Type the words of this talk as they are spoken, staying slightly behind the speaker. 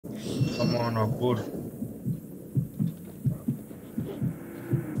Come on, Akur.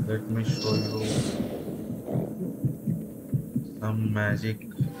 Let me show you some magic.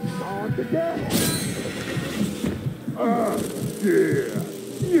 Ah, dear.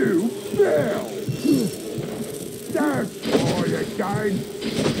 You fell. Don't try again.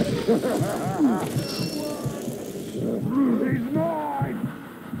 He's mine.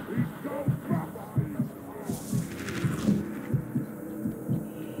 He's gone proper.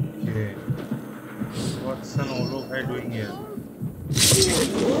 Okay. What's an Olo guy doing here?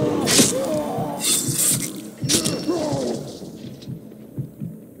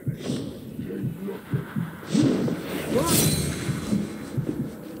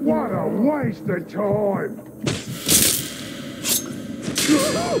 What a waste of time.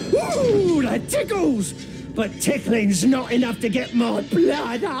 Ooh, that tickles! But tickling's not enough to get my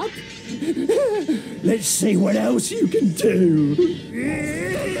blood up. Let's see what else you can do.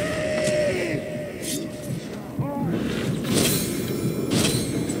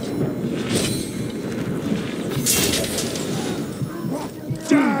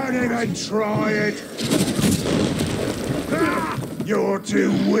 Don't even try it. Ah, you're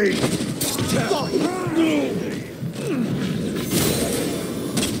too weak.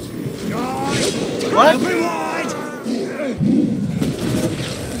 What?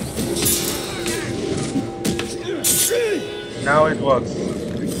 Now it works.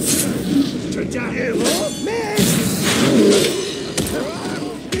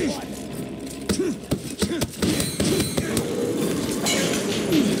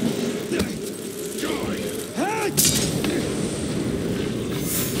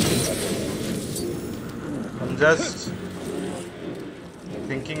 I'm just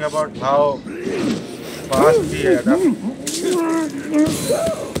thinking about how fast we adapt.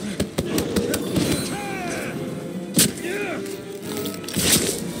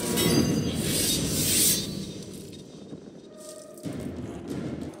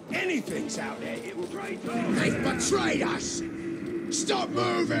 Anything's out there. They've betrayed us. Stop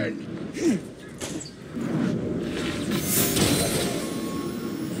moving.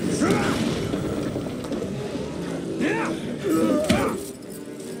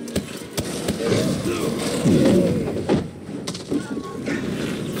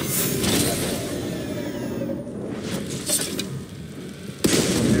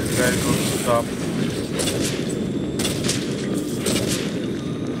 This guy don't stop.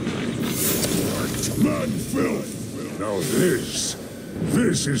 Man filth. Now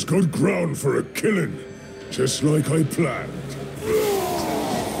this is good ground for a killing, just like I planned.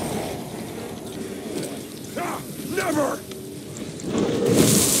 Ah, never!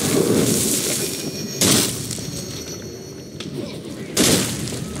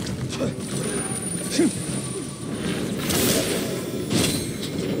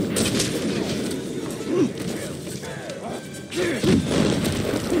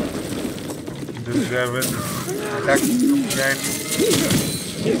 This guy will attack from behind.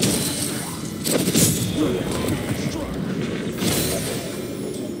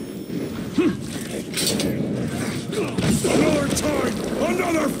 Another time!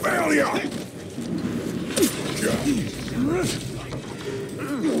 Another failure!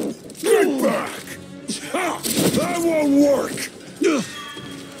 Get back! Ha! That won't work! You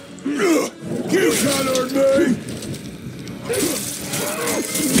can't hurt me!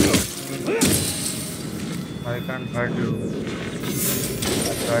 I can't hurt you.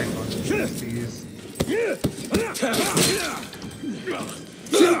 Try not, please.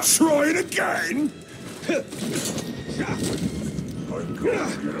 You try it again? I'm going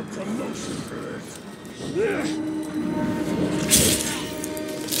to get a promotion for this.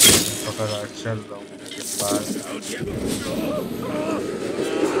 पकड़ चल रहा हूँ मेरे पास.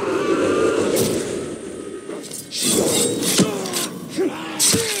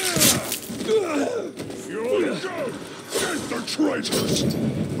 You'll go! Get the traitors!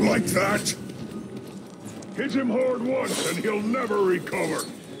 Like that? Hit him hard once and he'll never recover.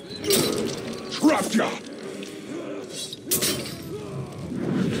 Trapped ya!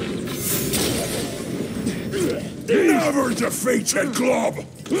 Never defeated, Glob!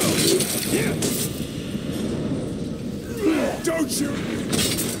 Don't you?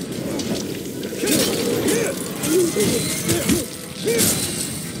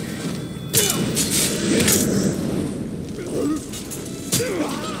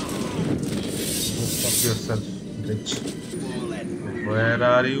 Fuck yourself, bitch. Where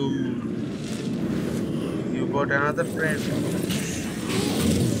are you? You got another friend.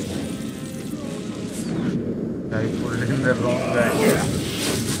 I pulled in the wrong guy.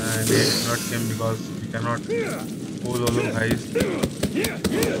 And it's not him because we cannot pull all of guys.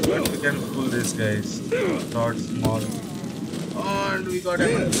 But we can pull this guys. Not small. And we got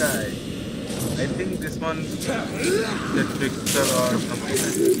another guy. I think this one the trickster or something like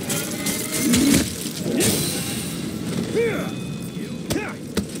that.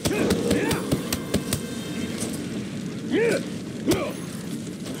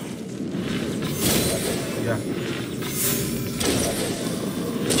 Yeah.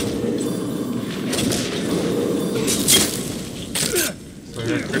 So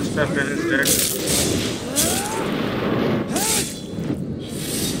your trickster friend is dead.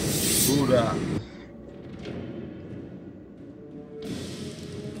 Buddha.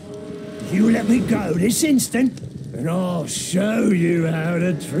 You let me go this instant, and I'll show you how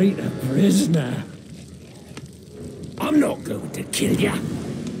to treat a prisoner. I'm not going to kill you.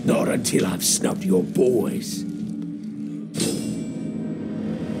 Not until I've snubbed your boys.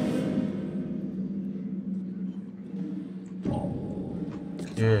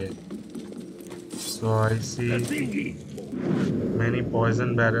 Okay. So I see many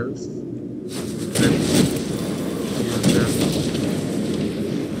poison barrels. Let's use them.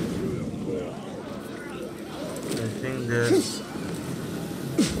 I think there's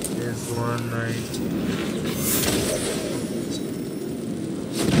one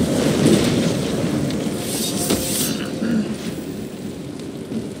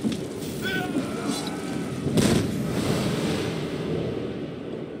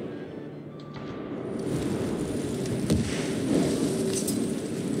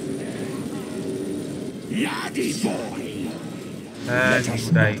Laddie boy! and Let us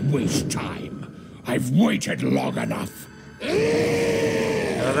die. not waste time. I've waited long enough.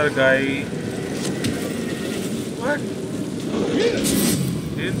 Another guy. What?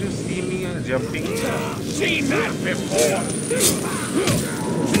 Didn't you see me jumping? Seen that before.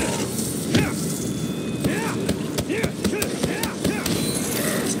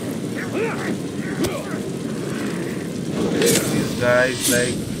 These guys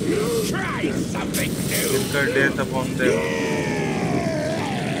like Try something new. incur death upon them.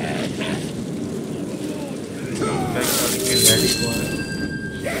 Like kill anyone.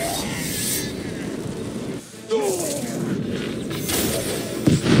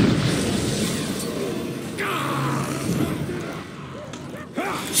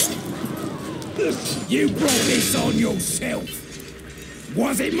 You brought this on yourself.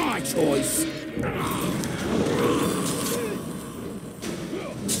 Was it my choice?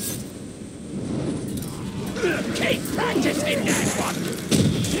 Keep practicing that one.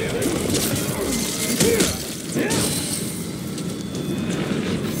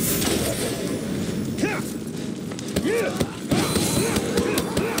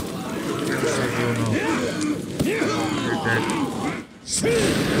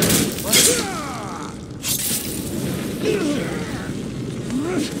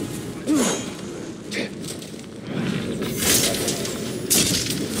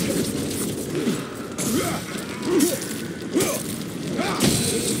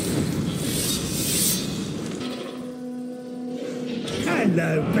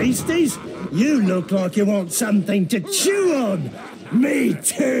 Hello, beasties. You look like you want something to chew on. Me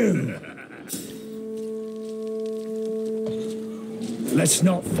too. Let's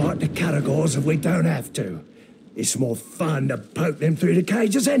not fight the Caragors if we don't have to. It's more fun to poke them through the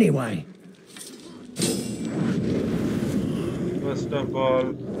cages anyway. First of all,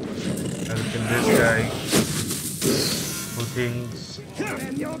 I'll kill this guy who thinks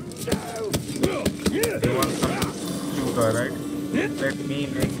he wants some shooter, right? Let me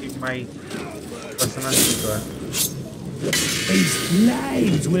make him my personal shooter. These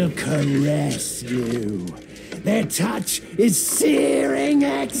flames will caress you. Their touch is searing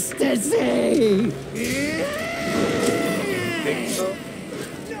ecstasy. Think so?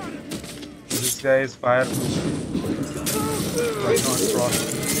 This guy is fire. Why not frost?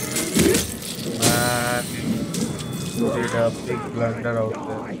 Man, he did a big blunder out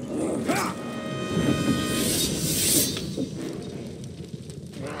there.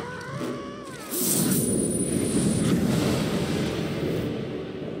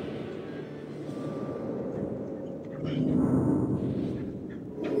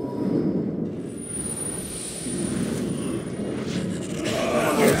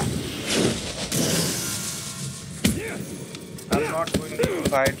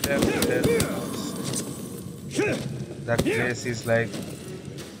 Fight them with their force. That place is like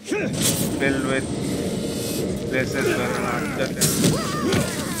filled with places where an archer can.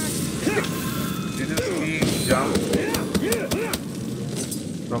 Did you see him jump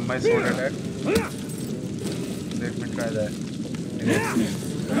from my sword attack? Let me try that.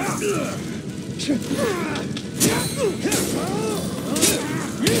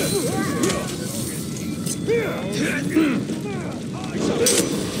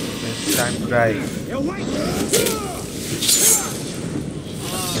 It's time to die.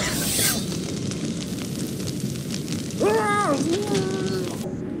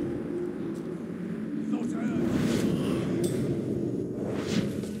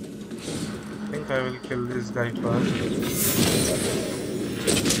 I think I will kill this guy first.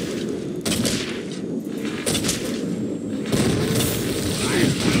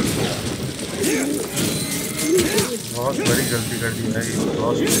 बहुत बड़ी गलती कर दी भाई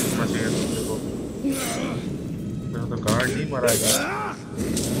lost करना चाहिए तुमने को मेरा तो गार्ड नहीं मरा यार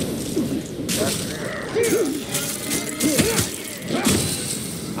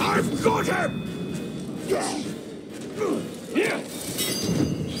I've got him!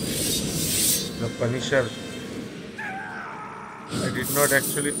 The Punisher. I did not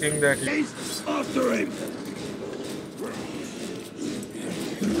actually think that He's after him!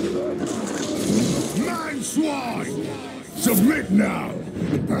 Man swine! Submit now,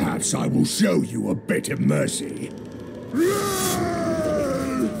 and perhaps I will show you a bit of mercy.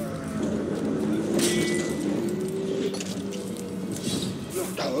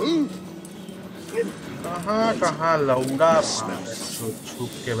 कहाँ कहाँ लौंडा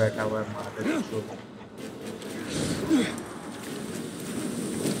छुप के बैठा हुआ है मारे तो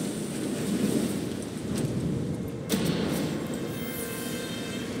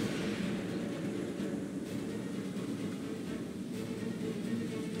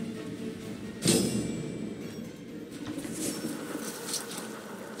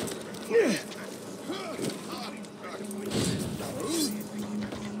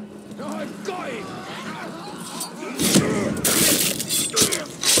I've got him!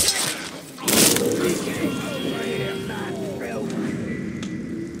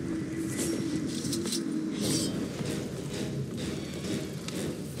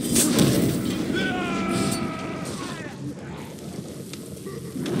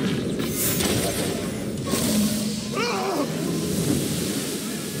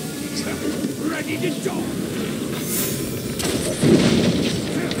 Ready to go!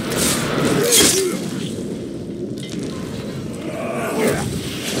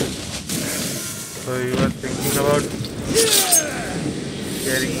 So you are thinking about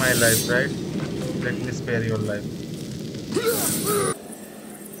sparing my life, right? Let me spare your life.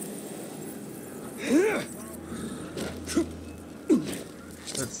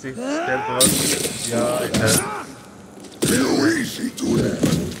 Let's see. Stealth works. Yeah, it does. Easy to them.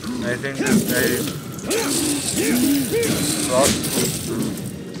 I think this guy crossed through.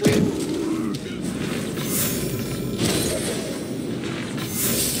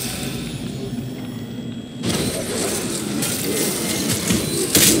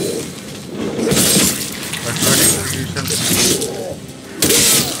 But not execution.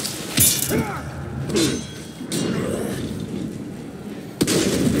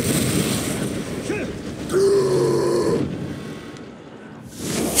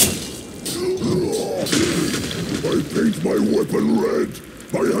 I paint my weapon red,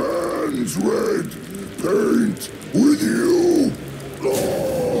 my hands red, paint with you.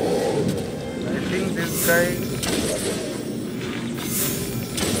 I think this guy.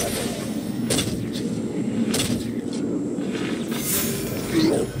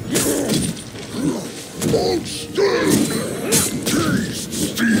 Hold still! Taste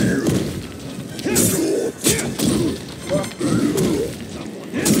steel!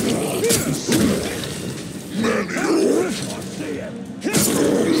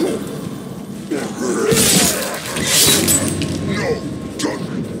 No! Done!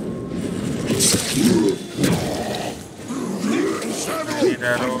 Need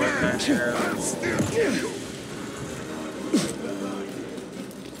arrow and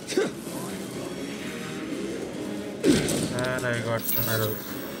and I got some arrows.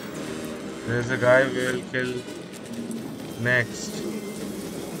 There's a guy we will kill next.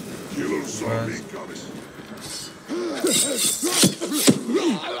 Killer zombie First. coming.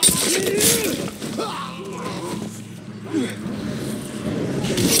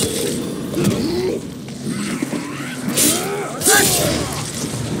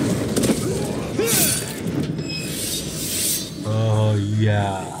 Oh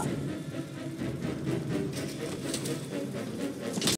yeah.